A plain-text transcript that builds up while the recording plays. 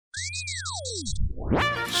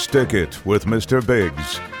Stick It with Mr.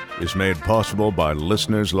 Biggs is made possible by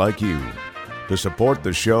listeners like you. To support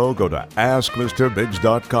the show, go to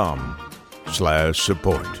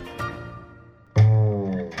askmrbiggs.com/support.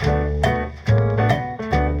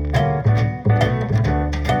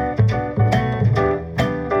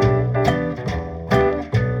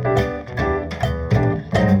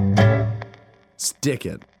 Stick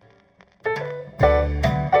It.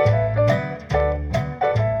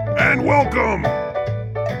 And welcome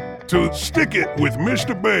to Stick It with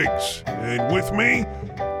Mr. Biggs. And with me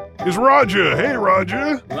is Roger. Hey,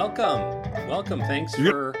 Roger. Welcome. Thanks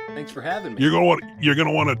for having me. You're gonna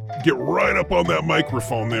want to get right up on that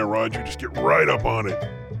microphone there, Roger. Just get right up on it.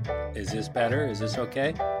 Is this better? Is this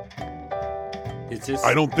okay?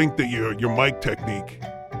 I don't think that your mic technique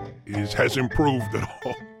has improved at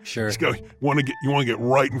all. Sure. You want to get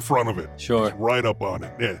right in front of it. Sure. Just right up on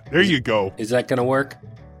it. Yeah. There you go. Is that gonna work?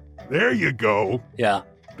 There you go. Yeah.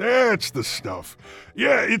 That's the stuff.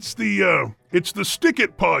 Yeah, it's the Stick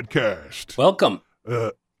It podcast. Welcome.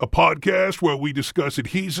 A podcast where we discuss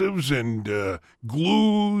adhesives and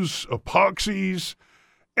glues, epoxies.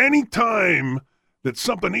 Anytime that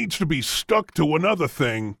something needs to be stuck to another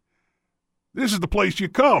thing, this is the place you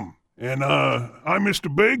come. And I'm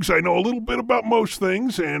Mr. Biggs. I know a little bit about most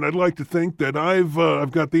things, and I'd like to think that I've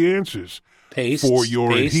got the answers for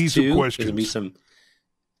your adhesive too? questions. There'll be some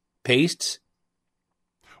pastes.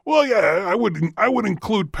 Well, yeah, I would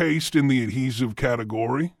include paste in the adhesive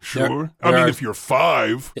category. Sure. If you're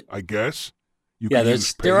 5, I guess you can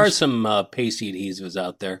use paste. There are some pasty adhesives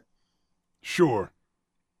out there. Sure.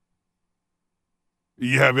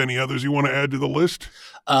 You have any others you want to add to the list?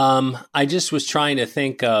 I just was trying to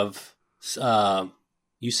think of.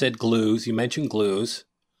 You said glues. You mentioned glues.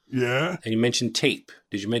 Yeah. And you mentioned tape.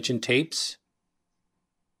 Did you mention tapes?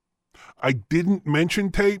 I didn't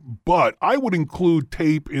mention tape, but I would include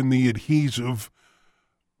tape in the adhesive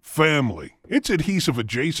family. It's adhesive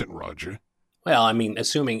adjacent, Roger. Well, I mean,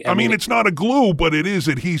 assuming... I mean, it's not a glue, but it is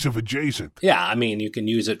adhesive adjacent. Yeah, I mean, you can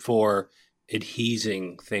use it for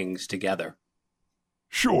adhesing things together.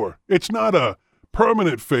 Sure. It's not a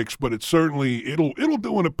permanent fix, but it certainly, it'll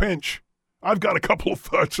do in a pinch. I've got a couple of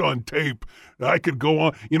thoughts on tape. I could go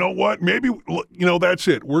on. You know what? Maybe, that's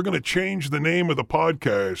it. We're going to change the name of the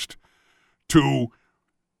podcast to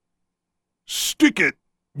Stick It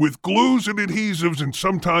with Glues and Adhesives and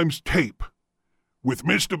Sometimes Tape with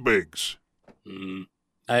Mr. Biggs.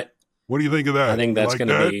 What do you think of that? I think that's going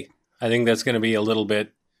to be. I think that's going to be a little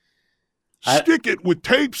bit. Stick It with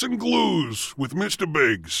Tapes and Glues with Mr.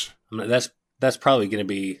 Biggs. That's probably going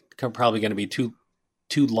to be too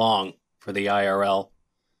long for the IRL.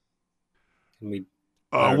 We're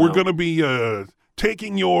going to be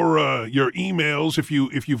taking your emails.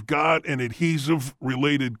 If you've got an adhesive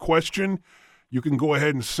related question, you can go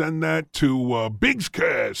ahead and send that to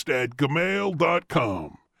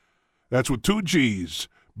bigscast@gmail.com. That's with 2 G's.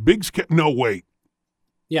 No, wait.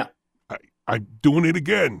 Yeah. I'm doing it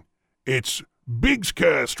again. It's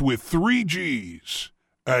bigscast with 3 G's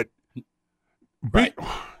at right.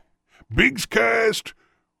 Bigscast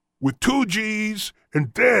with 2 G's,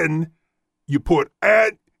 and then you put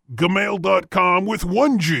at gmail.com with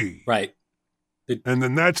 1 G. Right. And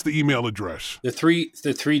then that's the email address. The three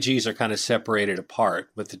G's are kind of separated apart,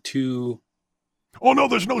 but the two... Oh, no,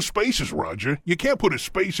 there's no spaces, Roger. You can't put a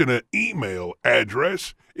space in an email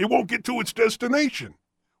address. It won't get to its destination.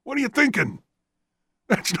 What are you thinking?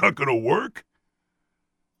 That's not going to work.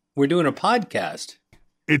 We're doing a podcast.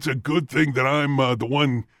 It's a good thing that I'm the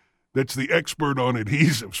one that's the expert on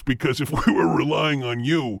adhesives, because if we were relying on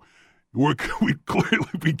you, we'd clearly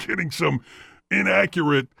be getting some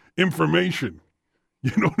inaccurate information.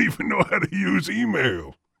 You don't even know how to use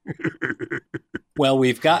email. Well,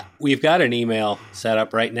 we've got an email set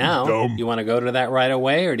up right now. Dumb. You want to go to that right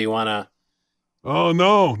away, or do you want to? Oh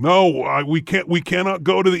no, we cannot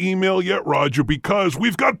go to the email yet, Roger, because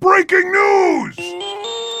we've got breaking news.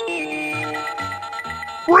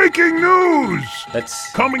 Breaking news.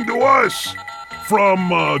 That's coming to us from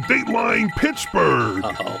Dateline Pittsburgh.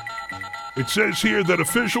 Uh-oh. It says here that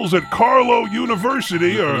officials at Carlow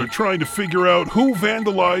University are trying to figure out who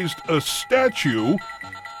vandalized a statue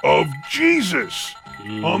of Jesus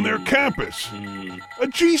on their campus. A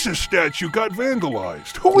Jesus statue got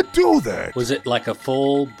vandalized. Who would do that? Was it like a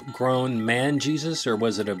full-grown man Jesus, or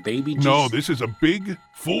was it a baby Jesus? No, this is a big,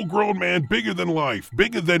 full-grown man, bigger than life,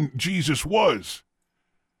 bigger than Jesus was.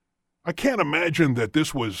 I can't imagine that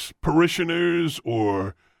this was parishioners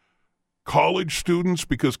or college students,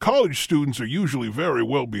 because college students are usually very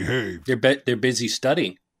well behaved. They're busy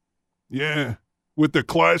studying. Yeah, with their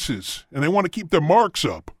classes, and they want to keep their marks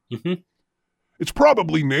up. Mm-hmm. It's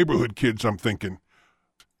probably neighborhood kids, I'm thinking.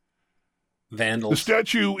 Vandals. The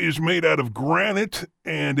statue is made out of granite,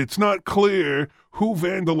 and it's not clear who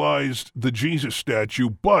vandalized the Jesus statue,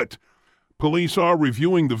 but police are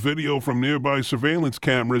reviewing the video from nearby surveillance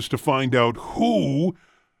cameras to find out who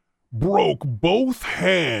broke both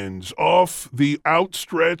hands off the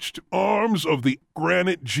outstretched arms of the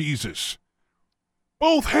granite Jesus.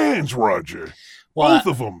 Both hands, Roger. Well, both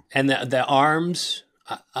of them. And the arms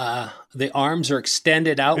are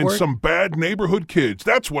extended outward. And some bad neighborhood kids.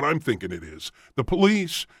 That's what I'm thinking it is. The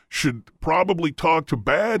police should probably talk to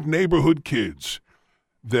bad neighborhood kids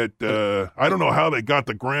that, I don't know how they got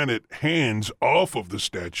the granite hands off of the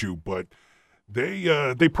statue, but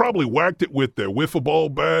they probably whacked it with their wiffle ball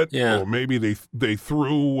bat, or maybe they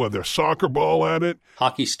threw their soccer ball at it.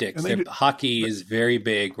 Hockey sticks. Hockey is very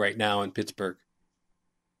big right now in Pittsburgh.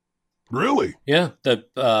 Really? Yeah.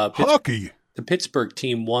 Hockey. The Pittsburgh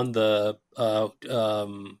team won the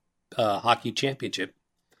hockey championship.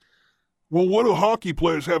 Well, what do hockey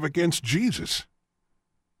players have against Jesus?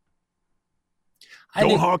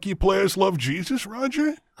 Don't hockey players love Jesus,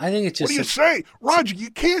 Roger? I think it's just... What do you say? Roger, you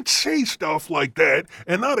can't say stuff like that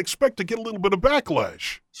and not expect to get a little bit of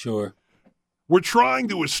backlash. Sure. We're trying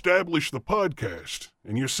to establish the podcast,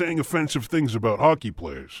 and you're saying offensive things about hockey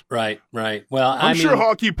players. Right. Well, I'm sure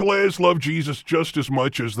hockey players love Jesus just as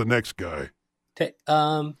much as the next guy.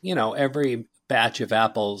 Every batch of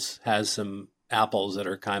apples has some apples that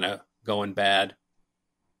are kind of going bad.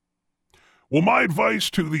 Well, my advice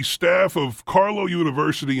to the staff of Carlow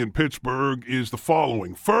University in Pittsburgh is the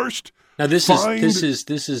following. First, now this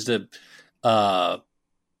is the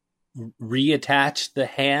reattach the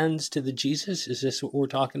hands to the Jesus. Is this what we're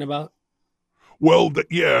talking about? Well,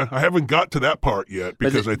 I haven't got to that part yet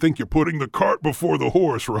because I think you're putting the cart before the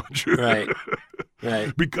horse, Roger.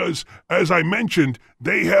 Right. Because, as I mentioned,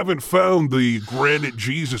 they haven't found the granite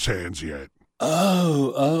Jesus hands yet.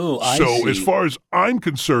 I see. So as far as I'm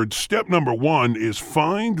concerned, step number 1 is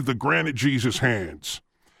find the granite Jesus hands.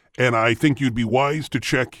 And I think you'd be wise to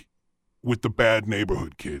check with the bad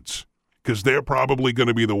neighborhood kids because they're probably going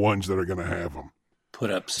to be the ones that are going to have them.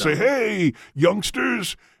 Put up some. Say, hey,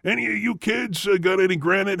 youngsters, any of you kids got any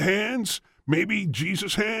granite hands? Maybe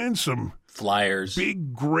Jesus hands? Some flyers.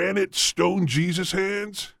 Big granite stone Jesus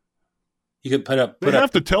hands? You could put up... They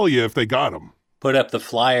have to tell you if they got them. Put up the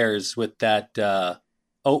flyers with that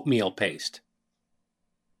oatmeal paste.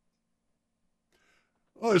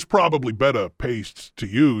 Well, there's probably better pastes to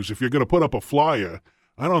use. If you're going to put up a flyer,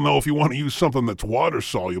 I don't know if you want to use something that's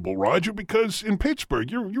water-soluble, Roger, because in Pittsburgh,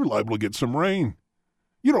 you're liable to get some rain.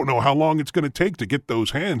 You don't know how long it's going to take to get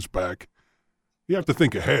those hands back. You have to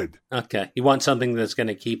think ahead. Okay. You want something that's going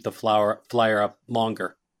to keep the flyer up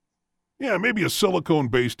longer. Yeah, maybe a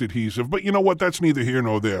silicone-based adhesive, but you know what? That's neither here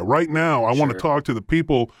nor there. Right now, I want to talk to the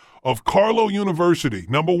people of Carlow University.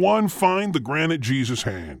 Number 1, find the granite Jesus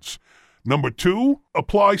hands. Number 2,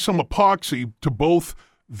 apply some epoxy to both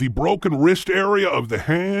the broken wrist area of the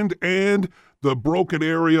hand and the broken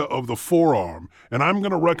area of the forearm. And I'm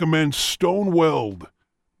going to recommend Stoneweld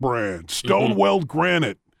brand, Stoneweld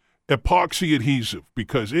Granite epoxy adhesive,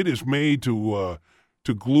 because it is made to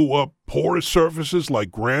glue up porous surfaces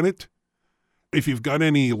like granite. If you've got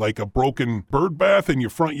any, like a broken bird bath in your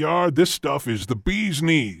front yard, this stuff is the bee's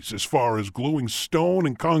knees as far as gluing stone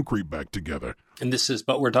and concrete back together. And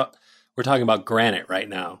but we're talking about granite right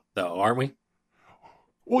now, though, aren't we?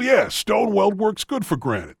 Well, yeah, Stoneweld works good for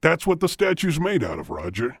granite. That's what the statue's made out of,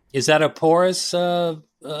 Roger. Is that a porous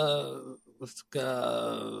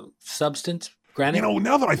substance, granite?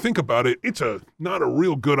 Now that I think about it, it's not a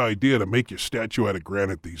real good idea to make your statue out of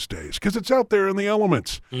granite these days because it's out there in the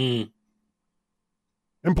elements. Mm.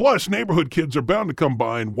 And plus, neighborhood kids are bound to come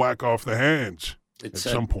by and whack off the hands at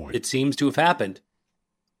some point. It seems to have happened.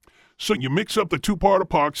 So you mix up the 2-part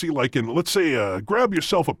epoxy, like in, let's say, grab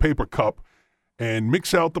yourself a paper cup and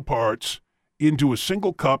mix out the parts into a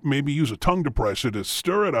single cup. Maybe use a tongue depressor to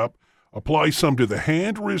stir it up. Apply some to the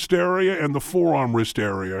hand wrist area and the forearm wrist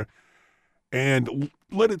area, and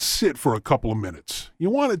let it sit for a couple of minutes.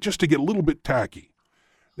 You want it just to get a little bit tacky.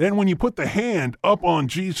 Then when you put the hand up on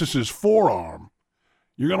Jesus's forearm,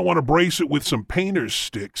 you're going to want to brace it with some painter's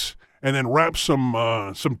sticks and then wrap some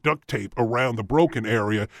duct tape around the broken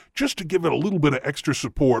area just to give it a little bit of extra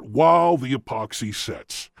support while the epoxy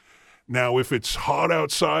sets. Now, if it's hot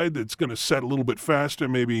outside, it's going to set a little bit faster,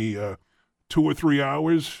 maybe 2 or 3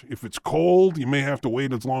 hours. If it's cold, you may have to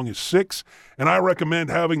wait as long as 6. And I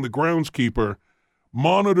recommend having the groundskeeper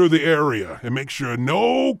monitor the area and make sure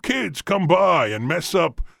no kids come by and mess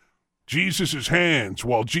up Jesus's hands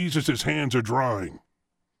while Jesus's hands are drying.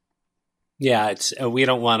 Yeah, we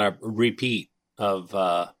don't want to repeat of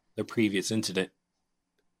the previous incident.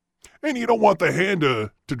 And you don't want the hand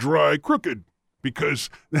to dry crooked, because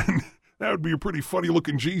then that would be a pretty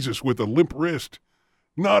funny-looking Jesus with a limp wrist.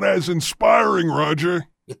 Not as inspiring, Roger.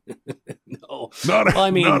 No. Not, Well,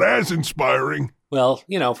 I mean- not as inspiring. Well,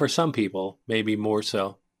 for some people, maybe more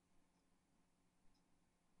so.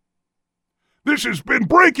 This has been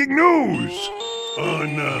breaking news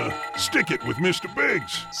on Stick It with Mr.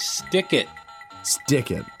 Biggs. Stick it.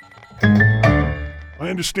 Stick it. I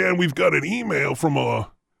understand we've got an email from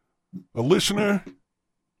a listener.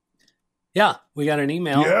 Yeah, we got an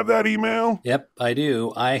email. Do you have that email? Yep, I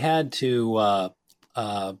do. I had to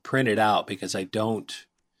print it out because I don't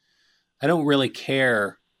really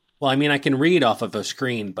care. Well, I mean, I can read off of a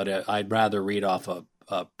screen, but I'd rather read off a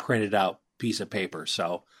printed out piece of paper.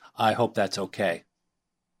 So I hope that's okay.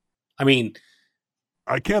 I mean,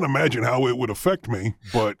 I can't imagine how it would affect me,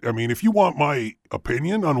 but I mean, if you want my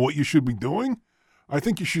opinion on what you should be doing, I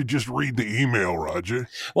think you should just read the email, Roger.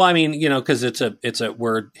 well, I mean, because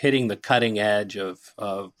we're hitting the cutting edge of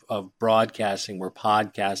broadcasting. We're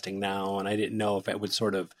podcasting now, and I didn't know if it would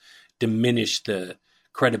sort of diminish the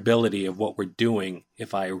credibility of what we're doing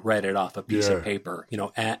if I read it off a piece of paper,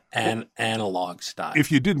 analog style.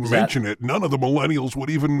 If you didn't mention it, none of the millennials would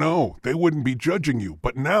even know. They wouldn't be judging you.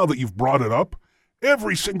 But now that you've brought it up,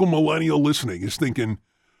 every single millennial listening is thinking,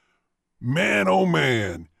 man, oh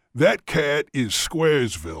man, that cat is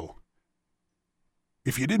Squaresville.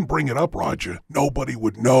 If you didn't bring it up, Roger, nobody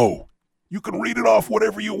would know. You can read it off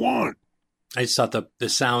whatever you want. I just thought the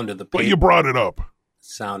sound of the But you brought it up.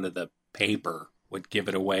 sound of the paper would give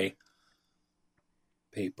it away.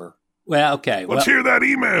 Paper. Well, okay. Let's hear that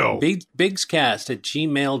email.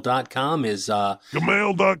 bigscast@gmail.com is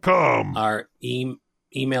Gmail.com. our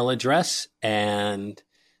email address, and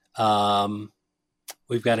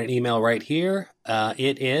we've got an email right here.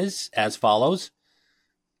 It is as follows.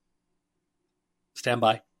 Stand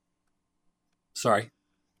by. Sorry.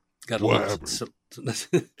 Got a What little.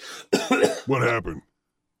 What happened?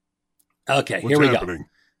 Okay, What's here we happening? go.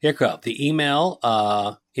 Here we go. The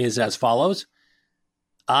email is as follows.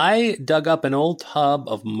 I dug up an old tub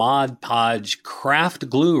of Mod Podge craft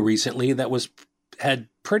glue recently that had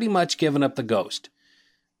pretty much given up the ghost.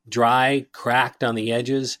 Dry, cracked on the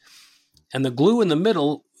edges, and the glue in the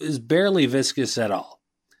middle is barely viscous at all.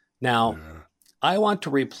 Now, I want to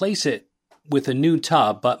replace it with a new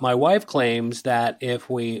tub, but my wife claims that if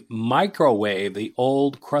we microwave the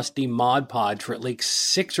old crusty Mod Podge for at least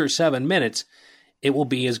 6 or 7 minutes, it will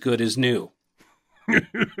be as good as new.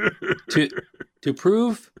 To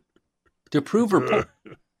prove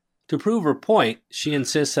her point, she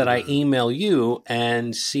insists that I email you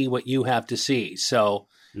and see what you have to see. So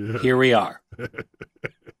here we are.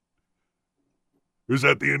 Is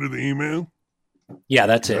that the end of the email? Yeah,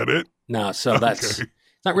 that's Is it. that it? No, so that's Okay.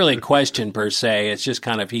 it's not really a question per se. It's just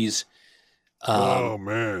kind of he's Oh,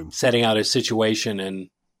 man. setting out his situation, and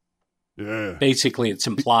Yeah. basically it's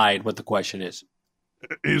implied what the question is.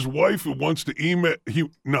 His wife wants to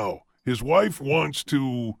his wife wants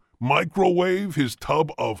to microwave his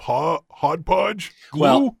tub of Hodgepodge glue.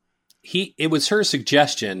 Well, it was her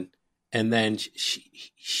suggestion, and then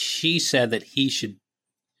she said that he should.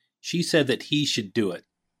 She said that he should do it.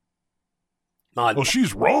 Well,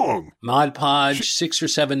 she's wrong. Mod Podge, 6 or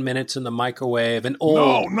 7 minutes in the microwave, and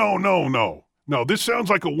old. No. This sounds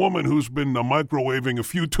like a woman who's been microwaving a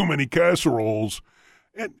few too many casseroles.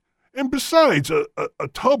 And besides, a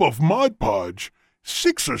tub of Mod Podge,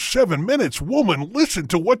 6 or 7 minutes, woman, listen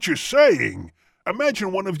to what you're saying.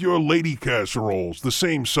 Imagine one of your lady casseroles, the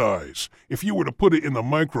same size, if you were to put it in the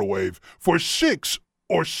microwave for 6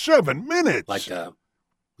 or 7 minutes.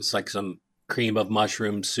 It's like some cream of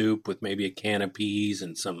mushroom soup with maybe a can of peas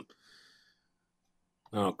and some.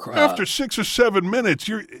 After 6 or 7 minutes,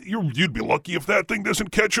 you'd be lucky if that thing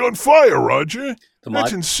doesn't catch on fire, Roger.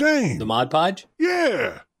 That's insane. The Mod Podge?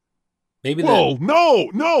 Yeah. Maybe. Well, no.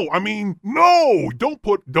 I mean, no. Don't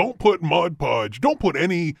put Mod Podge. Don't put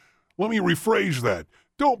any. Let me rephrase that.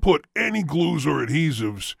 Don't put any glues or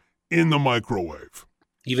adhesives in the microwave.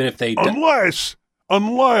 Even if they.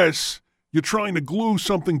 Unless you're trying to glue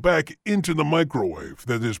something back into the microwave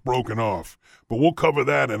that is broken off. But we'll cover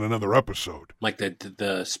that in another episode. Like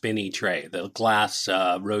the spinny tray, the glass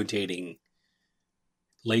rotating,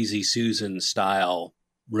 Lazy Susan style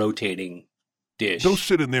rotating dish. Those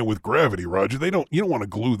sit in there with gravity, Roger. You don't want to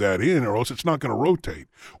glue that in, or else it's not going to rotate.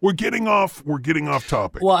 We're getting off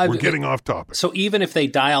topic. Well, we're getting off topic. So even if they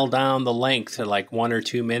dial down the length to like 1 or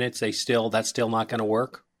 2 minutes, that's still not going to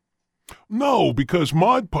work? No, because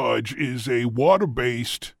Mod Podge is a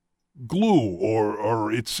water-based glue,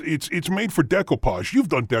 or it's made for decoupage. You've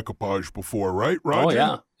done decoupage before, right, Roger?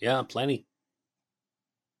 Oh, yeah, plenty.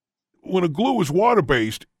 When a glue is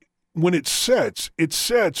water-based, when it sets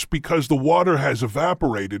because the water has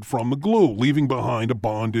evaporated from the glue, leaving behind a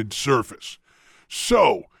bonded surface.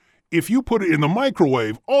 So, if you put it in the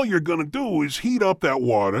microwave, all you're going to do is heat up that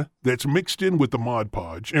water that's mixed in with the Mod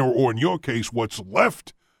Podge, or in your case, what's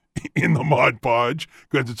left in the Mod Podge,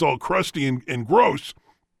 because it's all crusty and gross,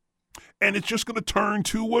 and it's just going to turn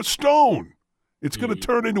to a stone. It's going to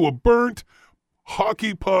turn into a burnt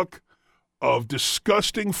hockey puck of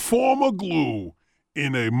disgusting former glue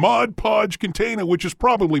in a Mod Podge container, which is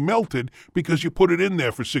probably melted because you put it in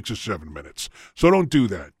there for 6 or 7 minutes. So don't do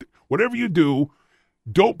that. Whatever you do,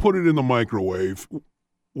 don't put it in the microwave.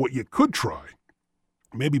 What you could try,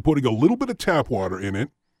 maybe putting a little bit of tap water in it.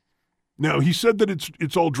 Now, he said that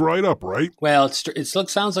it's all dried up, right? Well, it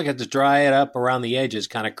sounds like it's dried up around the edges,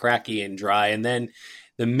 kind of cracky and dry, and then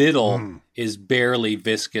the middle is barely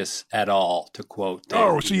viscous at all, to quote.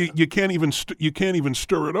 So you can't even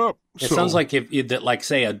stir it up. It sounds like like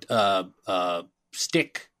say a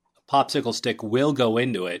stick, a popsicle stick, will go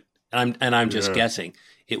into it, and I'm just guessing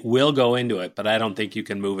it will go into it, but I don't think you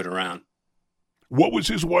can move it around. What was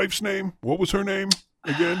his wife's name? What was her name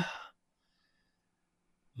again?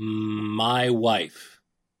 My wife.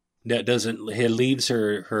 That doesn't. He leaves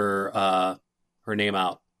her name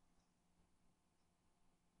out.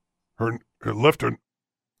 Her left her.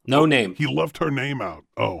 No name. He left her name out.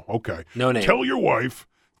 Oh, okay. No name. Tell your wife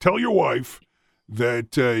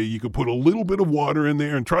that you could put a little bit of water in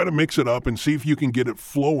there and try to mix it up and see if you can get it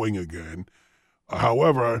flowing again.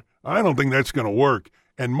 However, I don't think that's going to work.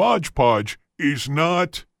 And Mod Podge is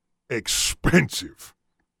not expensive.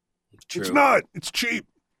 True. It's not. It's cheap.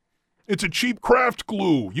 It's a cheap craft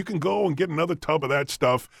glue. You can go and get another tub of that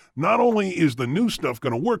stuff. Not only is the new stuff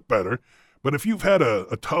going to work better, but if you've had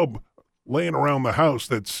a tub laying around the house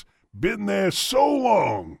that's been there so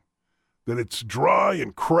long that it's dry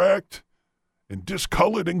and cracked and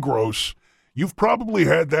discolored and gross, you've probably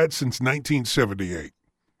had that since 1978.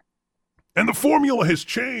 And the formula has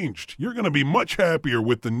changed. You're going to be much happier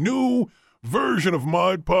with the new version of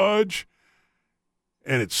Mod Podge,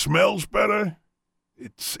 and it smells better.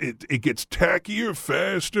 It gets tackier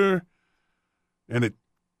faster, and it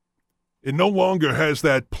no longer has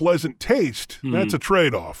that pleasant taste. That's a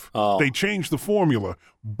trade-off. Oh. They changed the formula,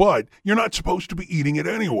 but you're not supposed to be eating it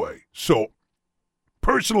anyway. So,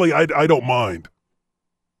 personally, I don't mind.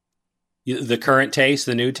 The current taste,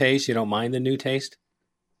 the new taste, you don't mind the new taste?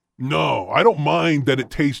 No, I don't mind that it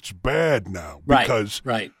tastes bad now because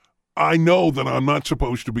right. I know that I'm not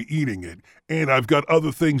supposed to be eating it, and I've got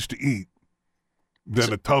other things to eat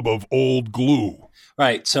than a tub of old glue.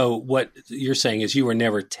 Right. So what you're saying is you were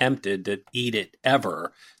never tempted to eat it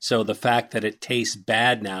ever. So the fact that it tastes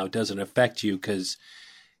bad now doesn't affect you, because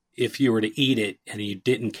if you were to eat it and you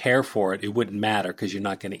didn't care for it, it wouldn't matter because you're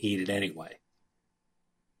not going to eat it anyway.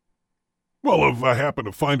 Well, if I happen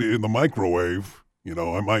to find it in the microwave,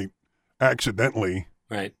 I might accidentally,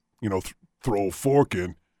 right, throw a fork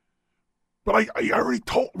in. But I already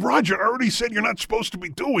told Roger, I already said you're not supposed to be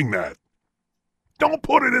doing that. Don't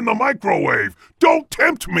put it in the microwave. Don't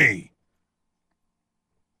tempt me.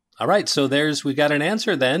 All right, so we got an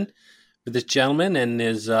answer then for this gentleman and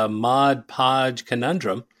his Mod Podge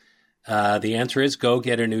conundrum. The answer is go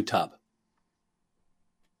get a new tub.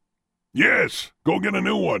 Yes, go get a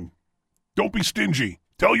new one. Don't be stingy.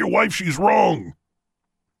 Tell your wife she's wrong.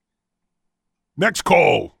 Next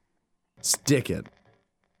call. Stick it.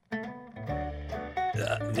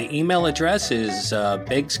 The email address is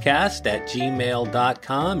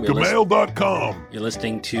bigscast@gmail.com. Gmail.com. You're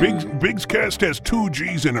listening to... Bigscast has 2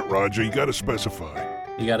 G's in it, Roger. You got to specify.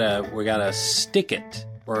 We gotta stick it.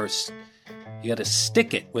 Or you gotta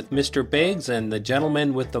stick it with Mr. Biggs and the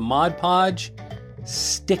gentleman with the Mod Podge.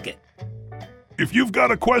 Stick it. If you've got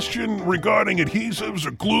a question regarding adhesives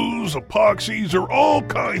or glues, epoxies, or all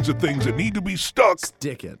kinds of things that need to be stuck,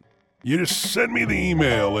 stick it. You just send me the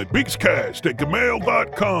email at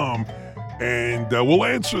bigscast@gmail.com, and we'll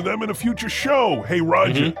answer them in a future show. Hey,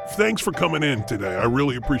 Roger, thanks for coming in today. I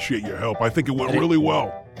really appreciate your help. I think it went really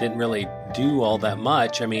well. Didn't really do all that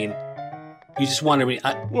much. I mean, you just wanted me...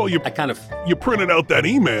 You printed out that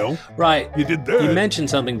email. Right. You did that. You mentioned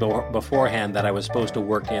something beforehand that I was supposed to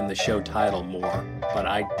work in the show title more, but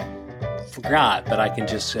I forgot. But I can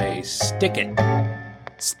just say, stick it.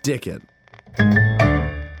 Stick it.